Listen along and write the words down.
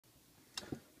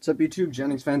What's up, YouTube?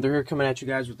 Jennings Fan here, coming at you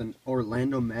guys with an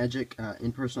Orlando Magic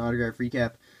in-person autograph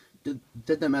recap.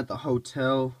 Did them at the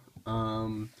hotel.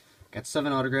 Got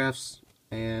 7 autographs,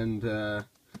 and that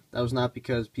was not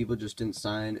because people just didn't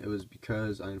sign. It was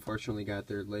because I unfortunately got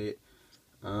there late.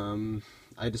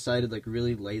 I decided like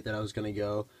really late that I was gonna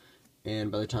go,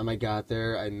 and by the time I got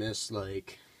there, I missed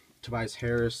like Tobias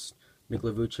Harris,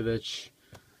 Nikola Vucevic.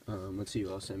 Let's see who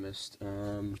else I missed.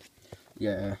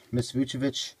 Yeah, missed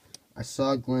Vucevic. I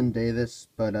saw Glenn Davis,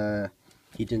 but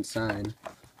he didn't sign.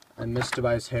 I missed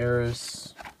Tobias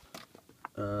Harris.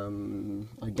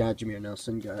 I got Jameer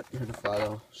Nelson, got Hannafly.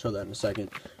 I'll show that in a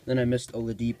second. Then I missed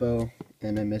Oladipo,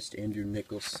 and I missed Andrew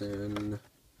Nicholson.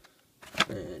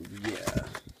 And yeah,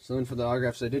 so then for the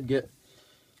autographs I did get,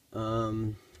 got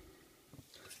Mo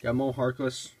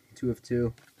Harkless, 2 of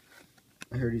 2.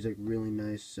 I heard he's like really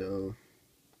nice, so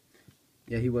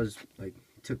yeah, he was like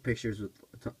took pictures with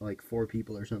like 4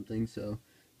 people or something. So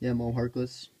yeah, Mo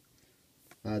Harkless.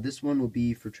 This one will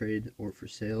be for trade or for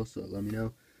sale, so let me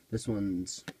know. This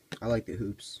one's, I like the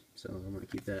hoops, so I'm gonna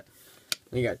keep that.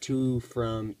 Then you got 2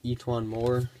 from E'Twaun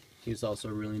Moore. He's also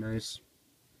really nice.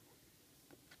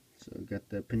 So got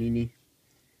the Panini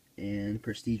and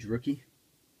Prestige Rookie.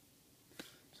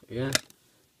 So yeah.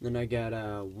 Then I got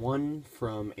 1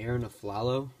 from Arron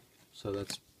Afflalo. So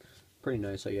that's pretty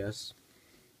nice, I guess.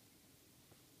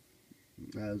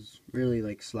 That was really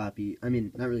like sloppy. I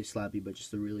mean, not really sloppy, but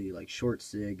just a really like short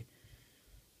sig.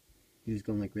 He was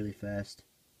going like really fast.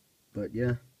 But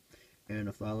yeah,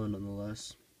 Arron Afflalo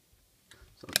nonetheless.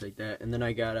 So I'll take that. And then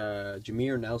I got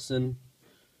Jameer Nelson.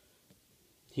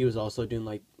 He was also doing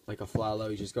like a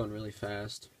Afflalo. He's just going really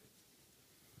fast.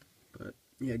 But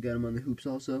yeah, I got him on the hoops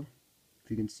also. If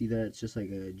you can see that, it's just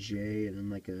like a J and then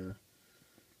like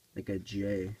a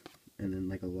J and then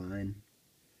like a line.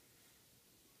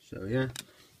 So yeah,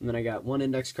 and then I got 1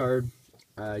 index card.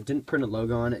 I didn't print a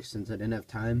logo on it since I didn't have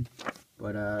time,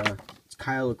 but it's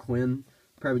Kyle O'Quinn.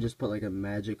 Probably just put like a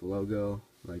Magic logo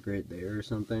like right there or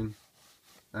something.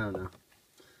 I don't know,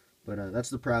 but that's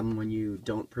the problem when you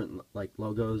don't print like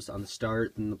logos on the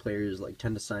start, and the players like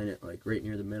tend to sign it like right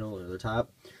near the middle or the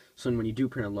top. So when you do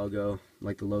print a logo,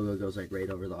 like the logo goes like right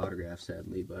over the autograph,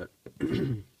 sadly. But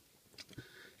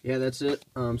yeah, that's it.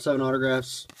 7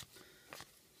 autographs.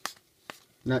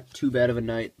 Not too bad of a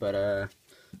night, but yeah,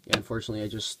 unfortunately I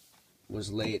just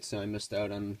was late, so I missed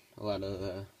out on a lot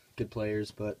of good players.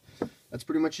 But that's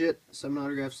pretty much it. 7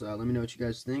 autographs. Let me know what you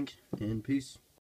guys think, and peace.